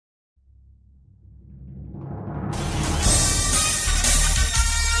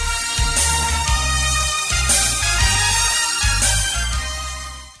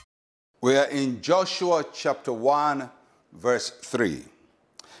We are in Joshua chapter 1, verse 3.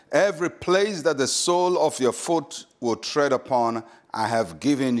 Every place that the sole of your foot will tread upon, I have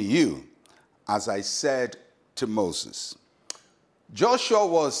given you, as I said to Moses. Joshua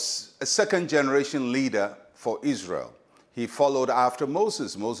was a second-generation leader for Israel. He followed after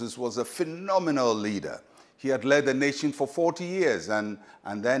Moses. Moses was a phenomenal leader. He had led the nation for 40 years, and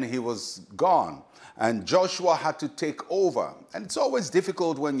then he was gone. And Joshua had to take over. And it's always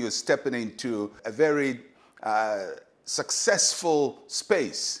difficult when you're stepping into a very successful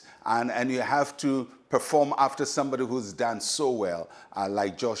space, and you have to perform after somebody who's done so well,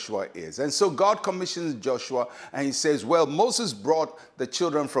 like Joshua is. And so God commissions Joshua, and he says, well, Moses brought the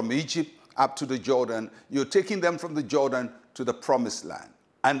children from Egypt up to the Jordan. You're taking them from the Jordan to the promised land.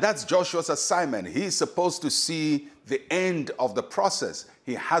 And that's Joshua's assignment. He's supposed to see the end of the process.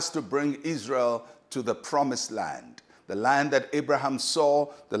 He has to bring Israel to the promised land, the land that Abraham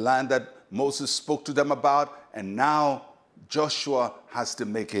saw, the land that Moses spoke to them about, and now Joshua has to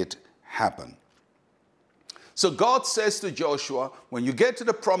make it happen. So God says to Joshua, when you get to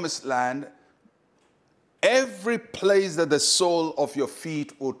the promised land, every place that the sole of your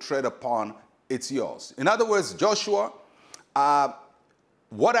feet will tread upon, it's yours. In other words, Joshua,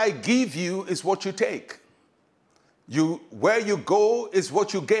 what I give you is what you take. Where you go is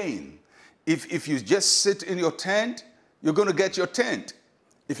what you gain. If you just sit in your tent, you're going to get your tent.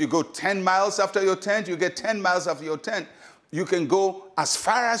 If you go 10 miles after your tent, you get 10 miles after your tent. You can go as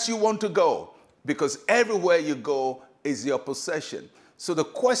far as you want to go, because everywhere you go is your possession. So the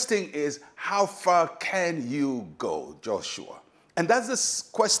question is, how far can you go, Joshua? And that's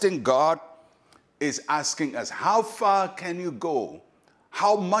the question God is asking us. How far can you go?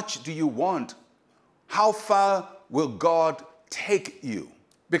 How much do you want? How far will God take you?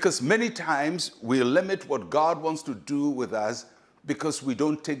 Because many times we limit what God wants to do with us because we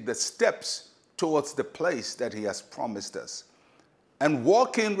don't take the steps towards the place that he has promised us. And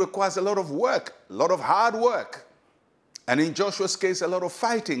walking requires a lot of work, a lot of hard work. And in Joshua's case, a lot of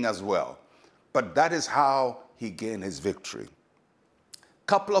fighting as well. But that is how he gained his victory.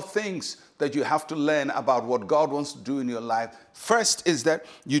 Couple of things that you have to learn about what God wants to do in your life. First is that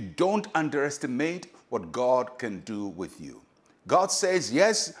you don't underestimate what God can do with you. God says,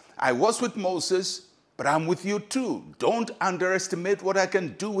 yes, I was with Moses, but I'm with you too. Don't underestimate what I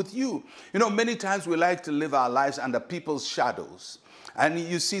can do with you. You know, many times we like to live our lives under people's shadows. And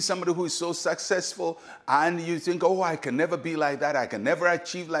you see somebody who is so successful and you think, oh, I can never be like that. I can never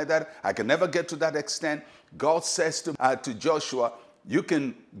achieve like that. I can never get to that extent. God says to Joshua, you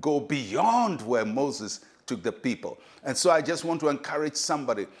can go beyond where Moses took the people. And so I just want to encourage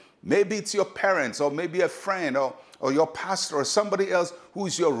somebody. Maybe it's your parents, or maybe a friend, or your pastor, or somebody else who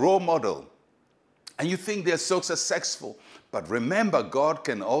is your role model. And you think they're so successful. But remember, God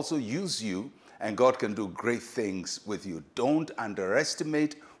can also use you, and God can do great things with you. Don't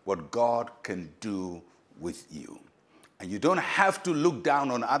underestimate what God can do with you. And you don't have to look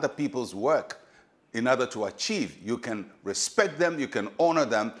down on other people's work in order to achieve. You can respect them, you can honor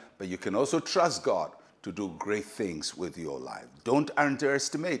them, but you can also trust God to do great things with your life. Don't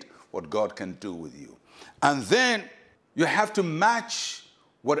underestimate what God can do with you. And then you have to match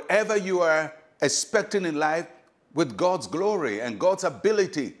whatever you are expecting in life with God's glory and God's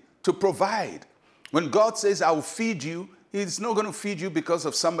ability to provide. When God says, I will feed you, he's not going to feed you because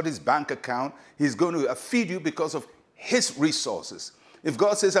of somebody's bank account. He's going to feed you because of his resources. If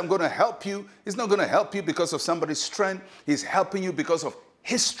God says, I'm going to help you, he's not going to help you because of somebody's strength. He's helping you because of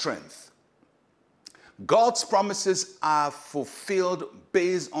his strength. God's promises are fulfilled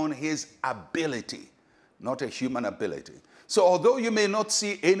based on his ability, not a human ability. So although you may not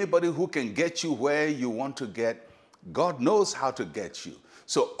see anybody who can get you where you want to get, God knows how to get you.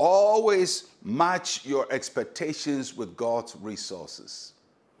 So always match your expectations with God's resources,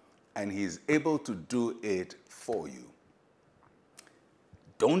 and he's able to do it for you.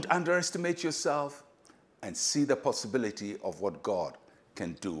 Don't underestimate yourself, and see the possibility of what God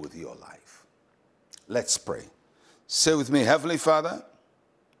can do with your life. Let's pray. Say with me, Heavenly Father,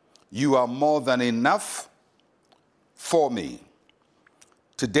 you are more than enough for me.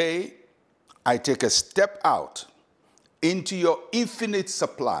 Today, I take a step out into your infinite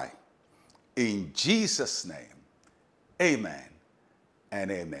supply. In Jesus' name, amen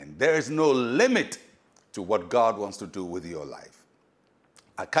and amen. There is no limit to what God wants to do with your life.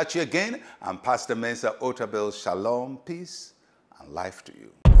 I'll catch you again. I'm Pastor Mensa Otabil. Shalom, peace, and life to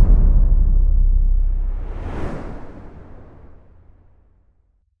you.